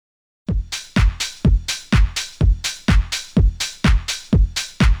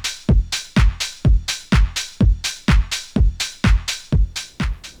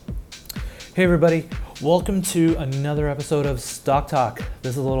Hey everybody, welcome to another episode of Stock Talk.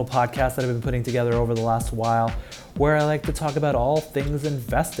 This is a little podcast that I've been putting together over the last while where I like to talk about all things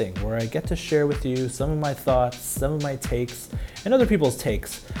investing, where I get to share with you some of my thoughts, some of my takes, and other people's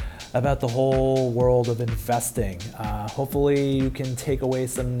takes about the whole world of investing. Hopefully you can take away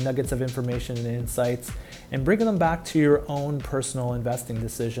some nuggets of information and insights and bring them back to your own personal investing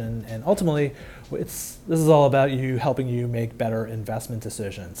decision. And ultimately, this is all about helping you make better investment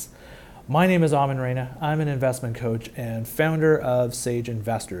decisions. My name is Amin Reina. I'm an investment coach and founder of Sage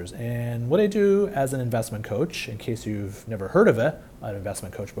Investors. And what I do as an investment coach, in case you've never heard of it, an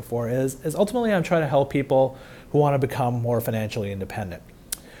investment coach before, is ultimately I'm trying to help people who want to become more financially independent.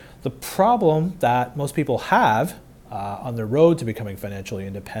 The problem that most people have on their road to becoming financially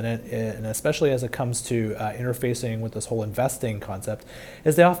independent, and especially as it comes to interfacing with this whole investing concept,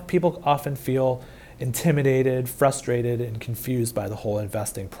 is people often feel intimidated, frustrated, and confused by the whole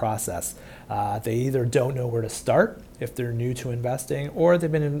investing process. They either don't know where to start if they're new to investing, or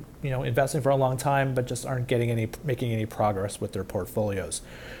they've been investing for a long time but just aren't making any progress with their portfolios.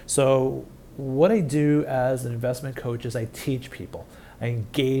 So what I do as an investment coach is I teach people. I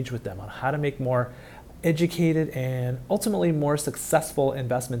engage with them on how to make more educated and ultimately more successful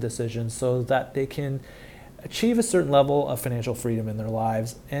investment decisions so that they can achieve a certain level of financial freedom in their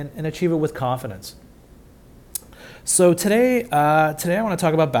lives and achieve it with confidence. So today I want to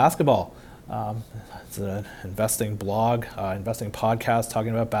talk about basketball. It's an investing blog, investing podcast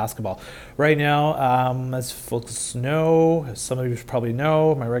talking about basketball. Right now, as folks know, as some of you probably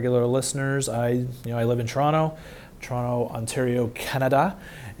know, my regular listeners, I live in Toronto, Ontario, Canada,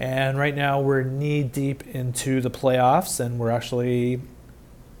 and right now we're knee deep into the playoffs, and we're actually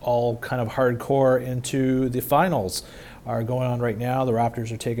all kind of hardcore into the finals are going on right now. The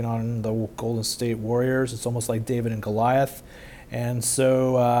Raptors are taking on the Golden State Warriors. It's almost like David and Goliath. And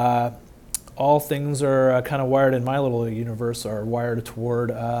so all things are kind of wired in my little universe are wired toward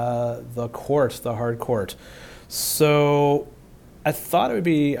the hard court. So I thought it would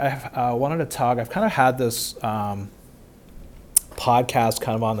be, I wanted to talk, I've kind of had this podcast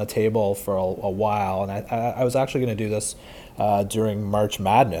kind of on the table for a while, and I was actually going to do this during March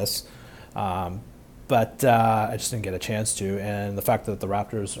Madness. But I just didn't get a chance to, and the fact that the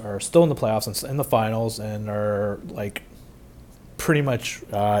Raptors are still in the playoffs and in the finals and are like pretty much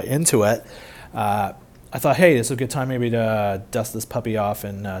into it, I thought, hey, this is a good time maybe to dust this puppy off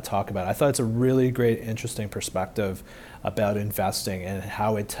and talk about it. I thought it's a really great, interesting perspective about investing and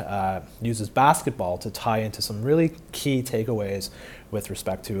how it uses basketball to tie into some really key takeaways with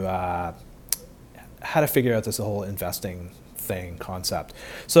respect to how to figure out this whole investing concept.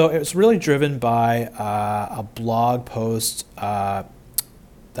 So it's really driven by a blog post that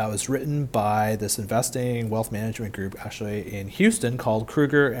was written by this investing wealth management group actually in Houston called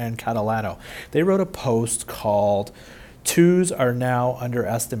Kruger and Catalano. They wrote a post called "Twos Are Now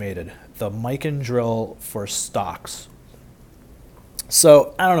Underestimated, the Mikan Drill for Stocks."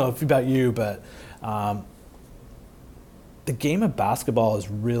 So I don't know about you, but the game of basketball has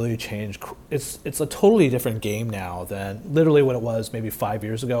really changed. It's a totally different game now than literally what it was maybe 5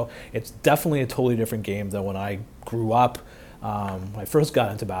 years ago. It's definitely a totally different game than when I grew up. When I first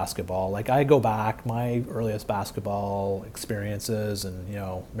got into basketball, like I go back, my earliest basketball experiences and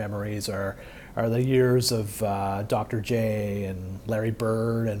memories are the years of Dr. J and Larry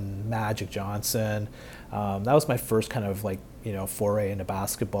Bird and Magic Johnson. That was my first kind of foray into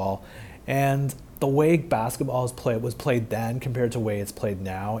basketball, and the way basketball was played then compared to the way it's played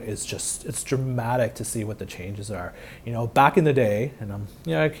now is it's dramatic to see what the changes are. Back in the day, and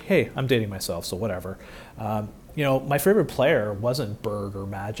I'm dating myself, so whatever. My favorite player wasn't Bird or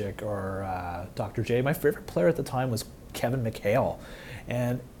Magic or Dr. J. My favorite player at the time was Kevin McHale.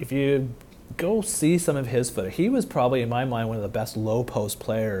 And if you go see some of his footage, he was probably, in my mind, one of the best low post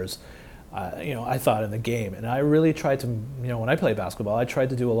players I thought in the game. And I really tried to, when I played basketball, I tried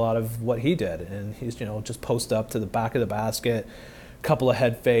to do a lot of what he did. And he's, just post up to the back of the basket, couple of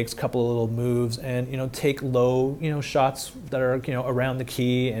head fakes, couple of little moves, and take low, shots that are, around the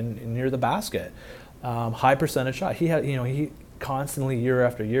key and near the basket. High percentage shot. He had, he constantly year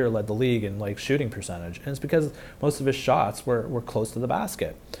after year led the league in shooting percentage. And it's because most of his shots were close to the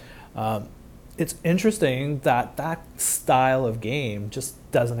basket. It's interesting that style of game just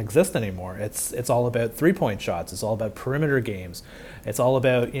doesn't exist anymore. It's all about three-point shots. It's all about perimeter games. It's all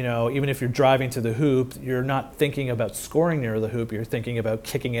about, even if you're driving to the hoop, you're not thinking about scoring near the hoop. You're thinking about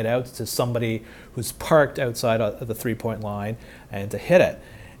kicking it out to somebody who's parked outside of the three-point line and to hit it.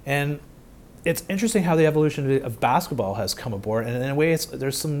 And it's interesting how the evolution of basketball has come aboard, and in a way,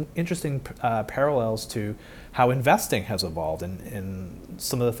 there's some interesting parallels to how investing has evolved, and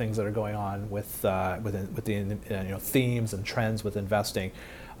some of the things that are going on with the themes and trends with investing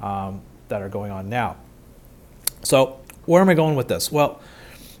that are going on now. So, where am I going with this? Well,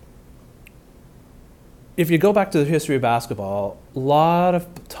 if you go back to the history of basketball, a lot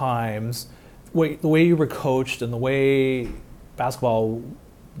of times, the way you were coached and the way basketball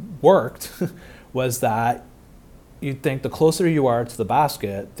worked was that you'd think the closer you are to the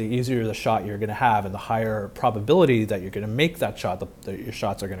basket, the easier the shot you're going to have, and the higher probability that you're going to make that shot, that your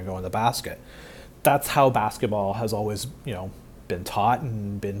shots are going to go in the basket. That's how basketball has always, been taught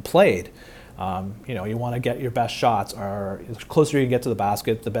and been played. You want to get your best shots. The closer you get to the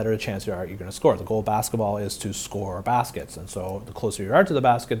basket, the better the chance you're going to score. The goal of basketball is to score baskets, and so the closer you are to the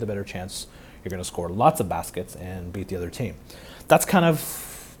basket, the better chance you're going to score lots of baskets and beat the other team. That's kind of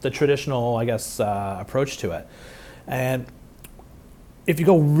the traditional, approach to it. And if you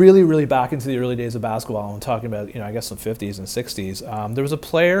go really, really back into the early days of basketball, I'm talking about, the 50s and 60s, there was a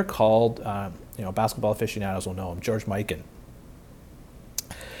player called, basketball aficionados will know him, George Mikan.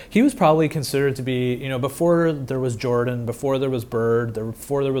 He was probably considered to be, before there was Jordan, before there was Bird,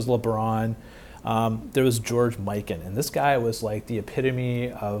 before there was LeBron, there was George Mikan. And this guy was like the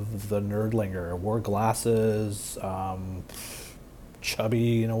epitome of the nerdlinger, wore glasses,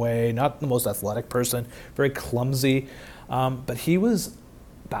 chubby in a way, not the most athletic person, very clumsy, but he was,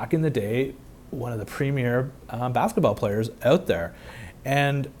 back in the day, one of the premier basketball players out there.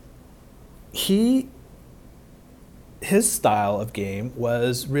 And his style of game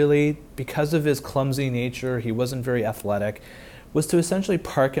was really, because of his clumsy nature, he wasn't very athletic, was to essentially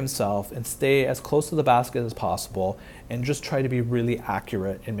park himself and stay as close to the basket as possible and just try to be really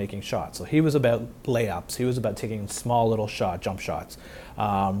accurate in making shots. So he was about layups. He was about taking small little jump shots,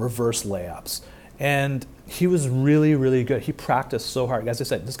 reverse layups. And he was really, really good. He practiced so hard. As I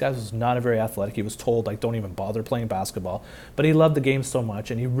said, this guy was not a very athletic. He was told, don't even bother playing basketball. But he loved the game so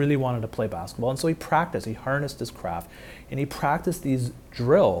much, and he really wanted to play basketball. And so he practiced. He harnessed his craft. And he practiced these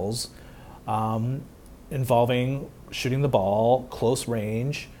drills involving shooting the ball, close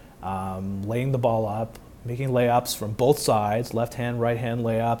range, laying the ball up, making layups from both sides, left hand, right hand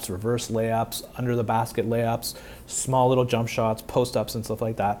layups, reverse layups, under the basket layups, small little jump shots, post ups and stuff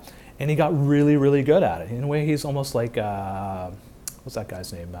like that. And he got really, really good at it. In a way, he's almost like, what's that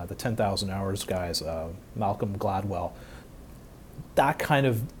guy's name? The 10,000 Hours guys, Malcolm Gladwell. That kind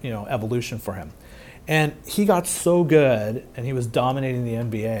of, evolution for him. And he got so good, and he was dominating the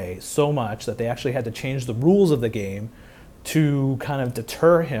NBA so much that they actually had to change the rules of the game to kind of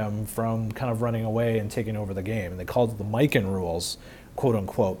deter him from kind of running away and taking over the game. And they called it the Mikan rules, quote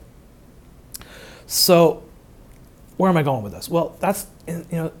unquote. So where am I going with this? Well, that's,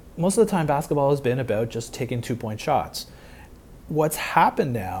 most of the time basketball has been about just taking 2-point shots. What's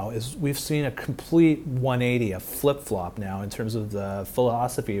happened now is we've seen a complete 180, a flip-flop now in terms of the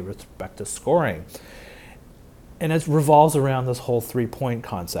philosophy with respect to scoring. And it revolves around this whole 3-point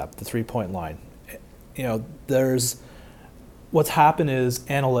concept, the 3-point line. What's happened is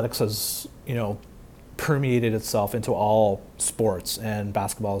analytics has, permeated itself into all sports, and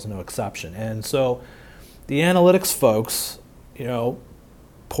basketball is no exception. And so the analytics folks,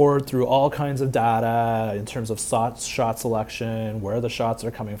 poured through all kinds of data in terms of shot selection, where the shots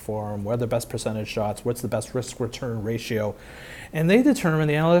are coming from, where the best percentage shots, what's the best risk-return ratio. And the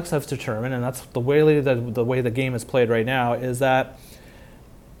analytics have determined, and that's the way the game is played right now, is that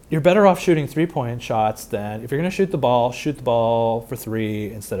you're better off shooting 3-point shots than, if you're going to shoot the ball for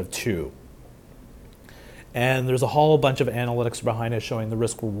 3 instead of 2. And there's a whole bunch of analytics behind it showing the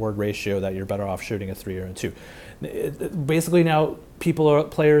risk-reward ratio that you're better off shooting a 3 or a 2. Basically now,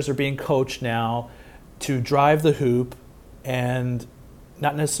 players are being coached now to drive the hoop and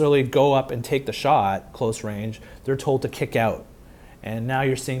not necessarily go up and take the shot close range. They're told to kick out. And now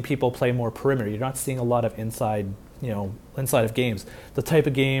you're seeing people play more perimeter. You're not seeing a lot of inside of games. The type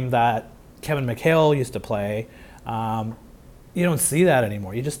of game that Kevin McHale used to play, you don't see that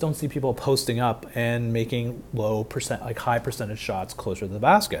anymore. You just don't see people posting up and making high percentage shots closer to the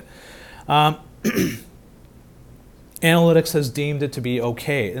basket. Analytics has deemed it to be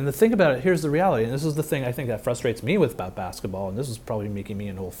okay. And the thing about it, here's the reality, and this is the thing I think that frustrates me about basketball, and this is probably making me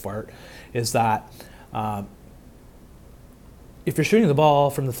an old fart, is that if you're shooting the ball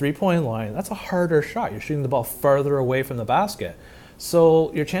from the 3-point line, that's a harder shot. You're shooting the ball farther away from the basket.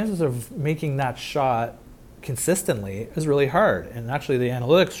 So your chances of making that shot consistently is really hard. And actually the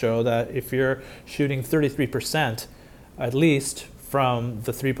analytics show that if you're shooting 33% at least from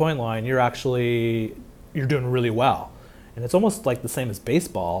the 3-point line, you're doing really well. And it's almost like the same as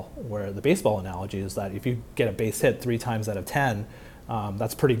baseball, where the baseball analogy is that if you get a base hit 3 times out of 10,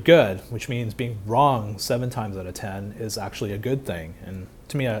 that's pretty good, which means being wrong 7 times out of 10 is actually a good thing. And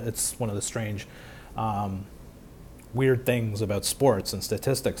to me, it's one of the strange, weird things about sports and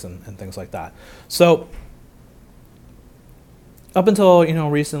statistics and things like that. So up until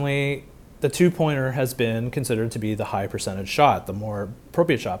recently, the 2-pointer has been considered to be the high percentage shot, the more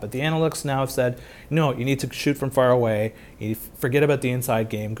appropriate shot. But the analytics now have said, no, you need to shoot from far away. You forget about the inside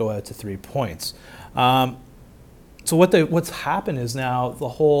game, go out to 3 points. So what's happened is now the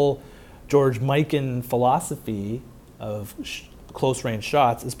whole George Mikan philosophy of close range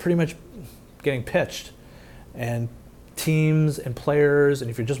shots is pretty much getting pitched. And teams and players,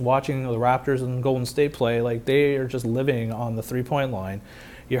 and if you're just watching the Raptors and Golden State play, like they are just living on the 3-point line.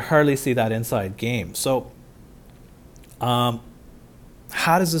 You hardly see that inside game. So how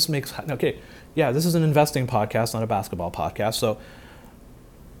does this make... Okay, yeah, this is an investing podcast, not a basketball podcast. So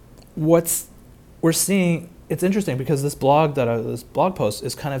we're seeing... It's interesting because this blog post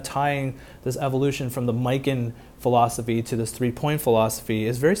is kind of tying this evolution from the Mikan philosophy to this 3-point philosophy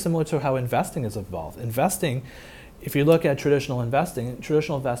is very similar to how investing has evolved. Investing, if you look at traditional investing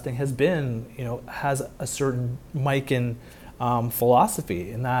has been, has a certain Mikan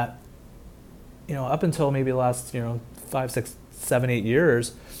philosophy in that, up until maybe the last, 5, 6, 7, 8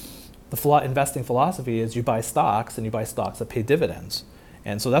 years, the investing philosophy is you buy stocks and you buy stocks that pay dividends.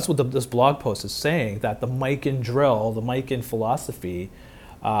 And so that's what this blog post is saying, that the Mikan drill, the Mikan philosophy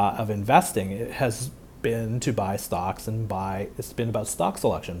of investing, it has been to buy stocks and it's been about stock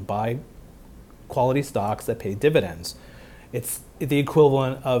selection, buy quality stocks that pay dividends. It's the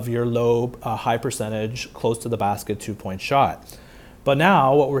equivalent of your low, high percentage, close to the basket 2-point shot. But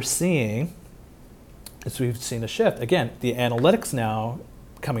now what we're seeing is we've seen a shift. Again, the analytics now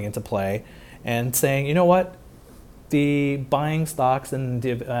coming into play and saying, you know what? The buying stocks and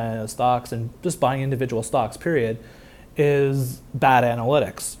just buying individual stocks, period, is bad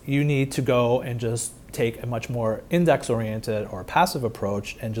analytics. You need to go and just take a much more index-oriented or passive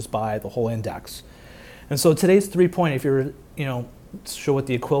approach and just buy the whole index. And so today's 3-point, if you're, show what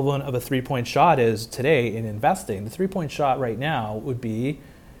the equivalent of a 3-point shot is today in investing, the 3-point shot right now would be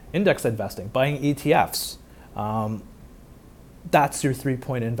index investing, buying ETFs. That's your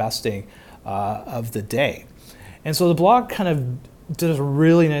 3-point investing of the day. And so the blog kind of did a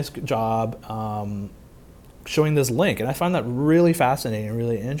really nice job showing this link, and I find that really fascinating and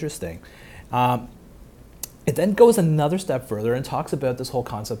really interesting. It then goes another step further and talks about this whole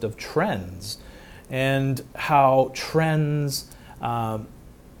concept of trends and how trends, I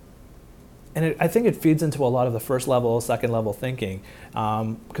think it feeds into a lot of the first level, second level thinking.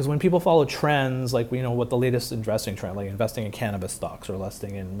 Because when people follow trends, like what the latest investing trend, like investing in cannabis stocks or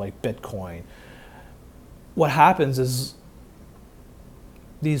investing in like Bitcoin, what happens is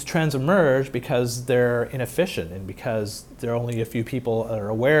these trends emerge because they're inefficient and because there are only a few people that are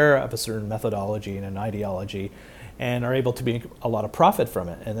aware of a certain methodology and an ideology and are able to make a lot of profit from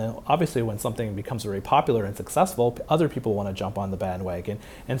it. And then obviously when something becomes very popular and successful, other people want to jump on the bandwagon.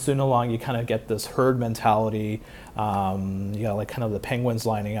 And soon along you kind of get this herd mentality, like kind of the penguins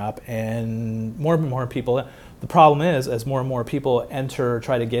lining up, and more people. The problem is, as more and more people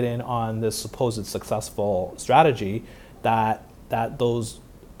try to get in on this supposed successful strategy, that those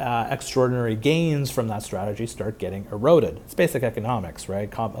extraordinary gains from that strategy start getting eroded. It's basic economics, right?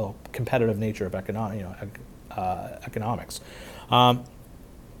 Competitive nature of economics. And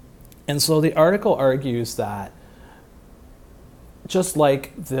so the article argues that just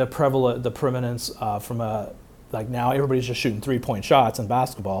like the prevalence like now everybody's just shooting 3-point shots in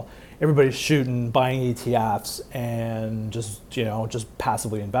basketball, everybody's buying ETFs and just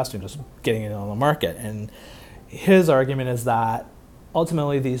passively investing, just getting in on the market. And his argument is that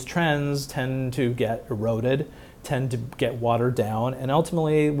ultimately these trends tend to get eroded, tend to get watered down, and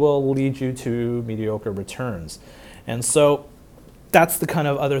ultimately will lead you to mediocre returns. And so that's the kind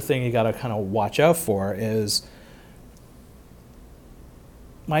of other thing you got to kind of watch out for. Is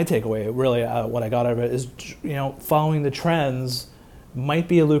my takeaway, really, what I got out of it is, following the trends might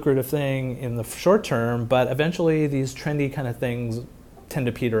be a lucrative thing in the short term, but eventually these trendy kind of things tend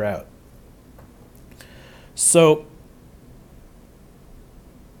to peter out. So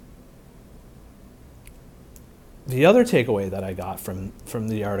the other takeaway that I got from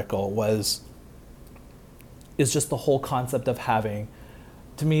the article is just the whole concept of having,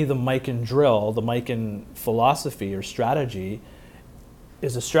 to me, the Mikan drill, the Mikan philosophy or strategy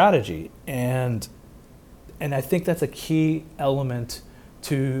is a strategy. And I think that's a key element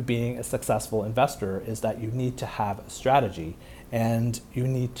to being a successful investor, is that you need to have a strategy and you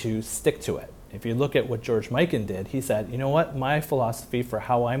need to stick to it. If you look at what George Mikan did, he said, you know what, my philosophy for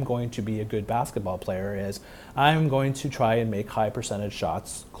how I'm going to be a good basketball player is I'm going to try and make high percentage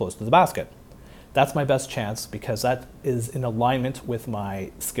shots close to the basket. That's my best chance because that is in alignment with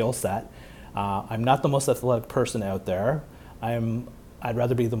my skill set. I'm not the most athletic person out there. I'd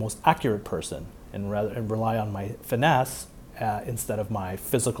rather be the most accurate person and rely on my finesse instead of my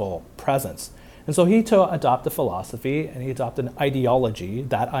physical presence. And so he adopted a philosophy and he adopted an ideology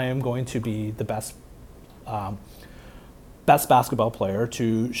that I am going to be the best basketball player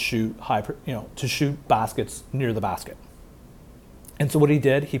to shoot to shoot baskets near the basket. And so what he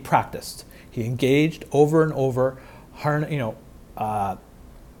did, he practiced. He engaged over and over, got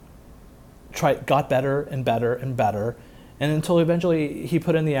better and better and better, and until eventually he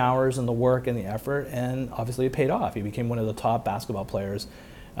put in the hours and the work and the effort, and obviously it paid off. He became one of the top basketball players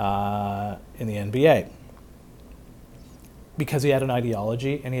in the NBA because he had an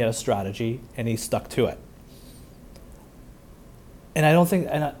ideology and he had a strategy and he stuck to it. And I don't think,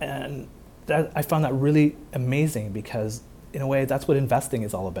 and that, I found that really amazing because in a way that's what investing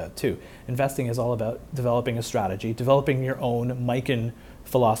is all about too. Investing is all about developing a strategy, developing your own Mikan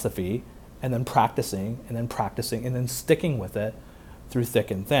philosophy, and then practicing and then practicing and then sticking with it through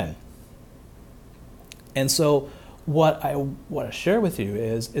thick and thin. And so what I want to share with you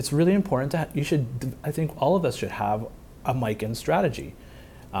is it's really important I think all of us should have a Mikan strategy.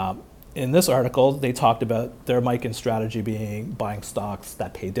 In this article, they talked about their Mikan strategy being buying stocks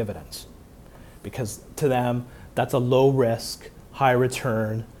that pay dividends. Because to them, that's a low risk, high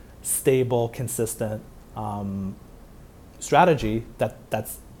return, stable, consistent strategy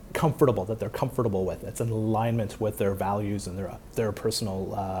that's comfortable, that they're comfortable with. It's in alignment with their values and their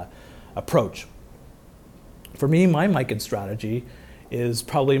personal approach. For me, my Mikan strategy is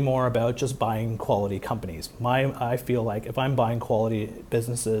probably more about just buying quality companies. I feel like if I'm buying quality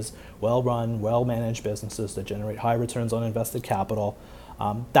businesses, well-run, well-managed businesses that generate high returns on invested capital,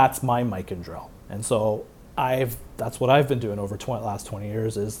 that's my Mikan drill. And so that's what I've been doing over the last 20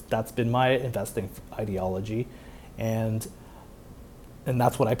 years. That's been my investing ideology, and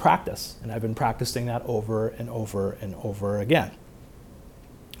that's what I practice. And I've been practicing that over and over and over again.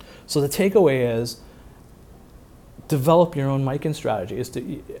 So the takeaway is, develop your own Mikan strategy.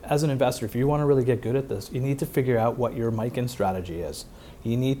 As an investor, if you want to really get good at this, you need to figure out what your Mikan strategy is.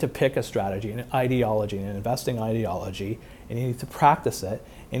 You need to pick a strategy, an ideology, an investing ideology, and you need to practice it,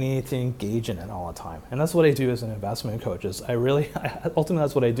 and you need to engage in it all the time. And that's what I do as an investment coach. Ultimately,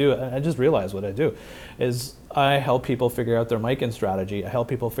 that's what I do. I just realized what I do is I help people figure out their Mikan strategy. I help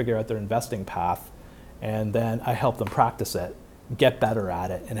people figure out their investing path, and then I help them practice it, get better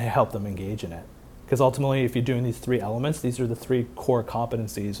at it, and I help them engage in it. Because ultimately, if you're doing these three elements, these are the three core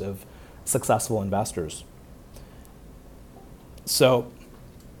competencies of successful investors. So,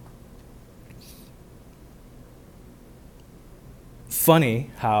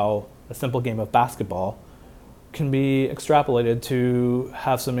 funny how a simple game of basketball can be extrapolated to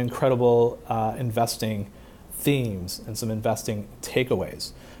have some incredible investing themes and some investing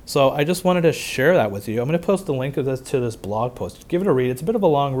takeaways. So I just wanted to share that with you. I'm going to post the link of this to this blog post. Give it a read. It's a bit of a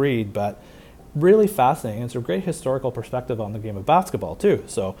long read, but really fascinating. It's a great historical perspective on the game of basketball too.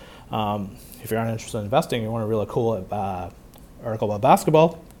 So if you're not interested in investing, you want a really cool article about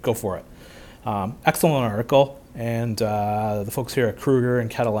basketball, go for it. Excellent article, and the folks here at Kruger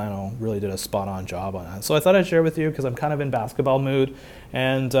and Catalano really did a spot-on job on that. So I thought I'd share with you because I'm kind of in basketball mood,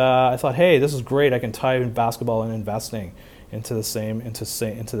 and I thought, hey, this is great. I can tie in basketball and investing into the same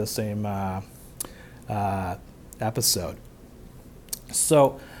episode.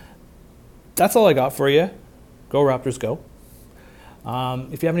 So that's all I got for you. Go Raptors, go.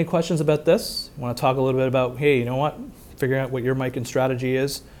 If you have any questions about this, you want to talk a little bit about, hey, you know what, figuring out what your Mikan strategy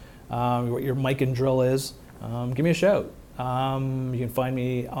is, what your Mikan drill is, give me a shout. You can find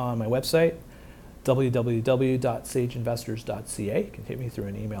me on my website, www.sageinvestors.ca. You can hit me through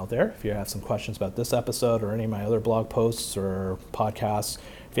an email there if you have some questions about this episode or any of my other blog posts or podcasts.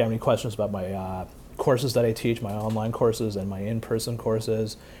 If you have any questions about my courses that I teach, my online courses and my in-person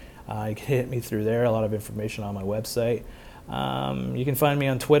courses, you can hit me through there. A lot of information on my website. You can find me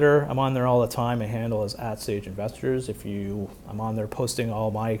on Twitter. I'm on there all the time. My handle is @SageInvestors. I'm on there posting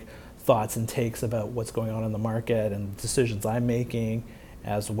all my thoughts and takes about what's going on in the market and decisions I'm making,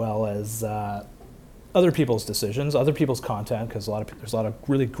 as well as other people's decisions, other people's content, because there's a lot of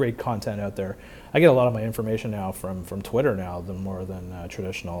really great content out there. I get a lot of my information now from Twitter now, more than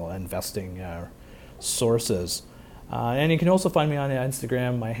traditional investing sources. And you can also find me on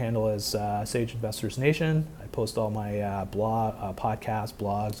Instagram. My handle is Sage Investors Nation. I post all my podcasts,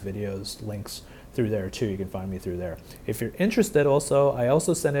 blogs, videos, links through there too. You can find me through there. If you're interested also, I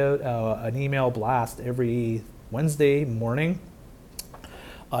also send out an email blast every Wednesday morning.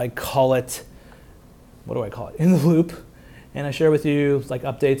 I call it, what do I call it? In the Loop. And I share with you like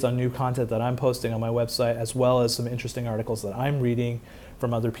updates on new content that I'm posting on my website, as well as some interesting articles that I'm reading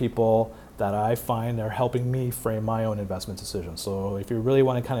from other people that I find are helping me frame my own investment decisions. So if you really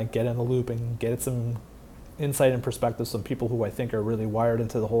want to kind of get in the loop and get some insight and perspective, some people who I think are really wired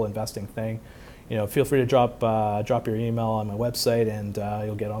into the whole investing thing, feel free to drop your email on my website, and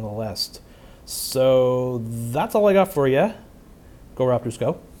you'll get on the list. So that's all I got for you. Go Raptors,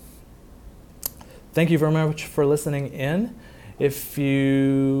 go. Thank you very much for listening in. Thanks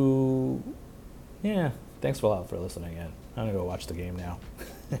a lot for listening in. I'm gonna go watch the game now.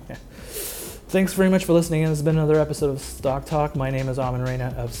 Thanks very much for listening in. This has been another episode of Stock Talk. My name is Amin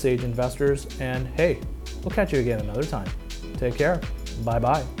Reina of Sage Investors, and hey, we'll catch you again another time. Take care.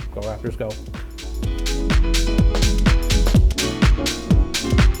 Bye-bye. Go Raptors, go.